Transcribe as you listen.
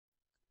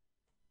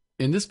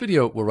In this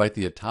video, we'll write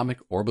the atomic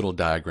orbital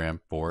diagram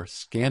for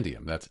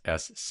scandium,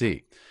 that's Sc.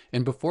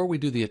 And before we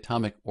do the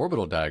atomic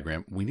orbital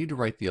diagram, we need to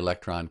write the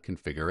electron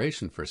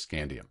configuration for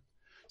scandium.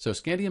 So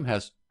scandium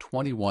has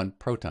 21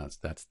 protons,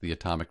 that's the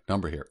atomic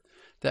number here.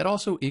 That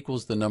also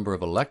equals the number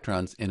of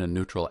electrons in a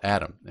neutral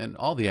atom, and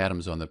all the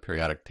atoms on the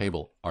periodic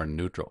table are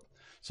neutral.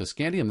 So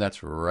scandium,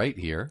 that's right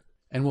here,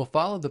 and we'll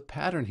follow the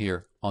pattern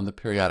here on the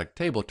periodic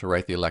table to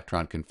write the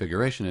electron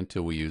configuration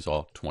until we use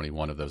all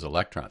 21 of those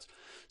electrons.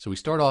 So we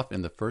start off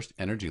in the first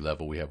energy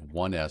level. We have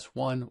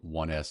 1s1,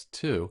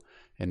 1s2,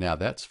 and now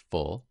that's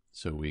full.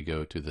 So we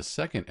go to the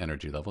second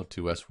energy level,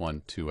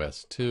 2s1,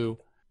 2s2,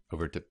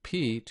 over to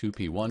P,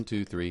 2p, 1,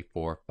 2, 3,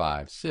 4,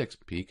 5, 6.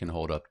 P can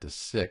hold up to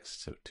 6,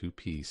 so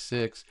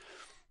 2p6,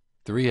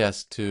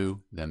 3s2,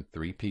 then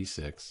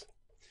 3p6.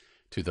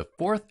 To the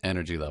fourth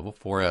energy level,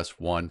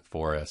 4s1,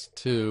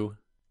 4s2,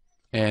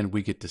 and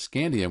we get to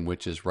scandium,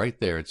 which is right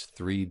there. It's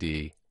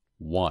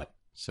 3d1.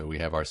 So we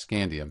have our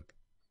scandium,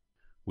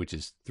 which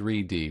is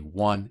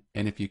 3d1.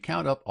 And if you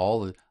count up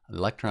all the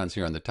electrons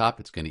here on the top,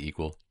 it's going to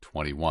equal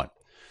 21.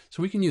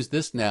 So we can use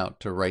this now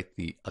to write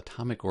the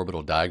atomic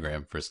orbital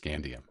diagram for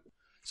scandium.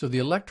 So the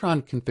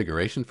electron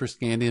configuration for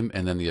scandium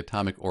and then the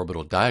atomic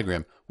orbital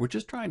diagram, we're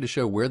just trying to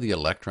show where the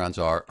electrons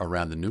are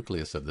around the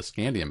nucleus of the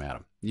scandium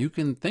atom. You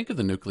can think of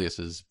the nucleus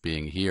as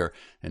being here,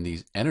 and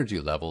these energy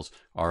levels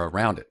are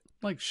around it,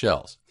 like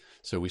shells.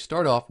 So we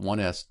start off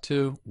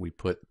 1s2, we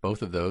put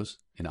both of those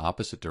in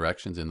opposite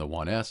directions in the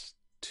 1s,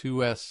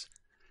 2s2,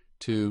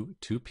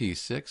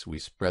 2p6, we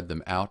spread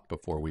them out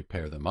before we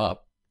pair them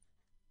up.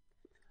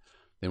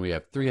 Then we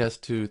have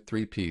 3s2,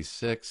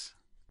 3p6,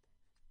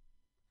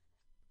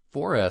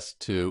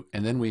 4s2,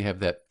 and then we have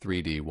that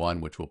 3d1,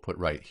 which we'll put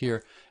right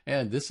here.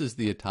 And this is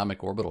the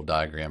atomic orbital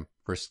diagram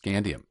for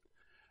scandium.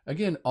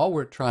 Again, all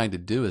we're trying to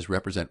do is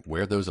represent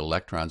where those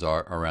electrons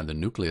are around the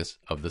nucleus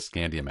of the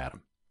scandium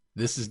atom.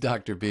 This is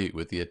Dr. B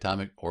with the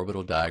atomic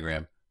orbital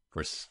diagram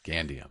for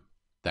scandium.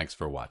 Thanks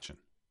for watching.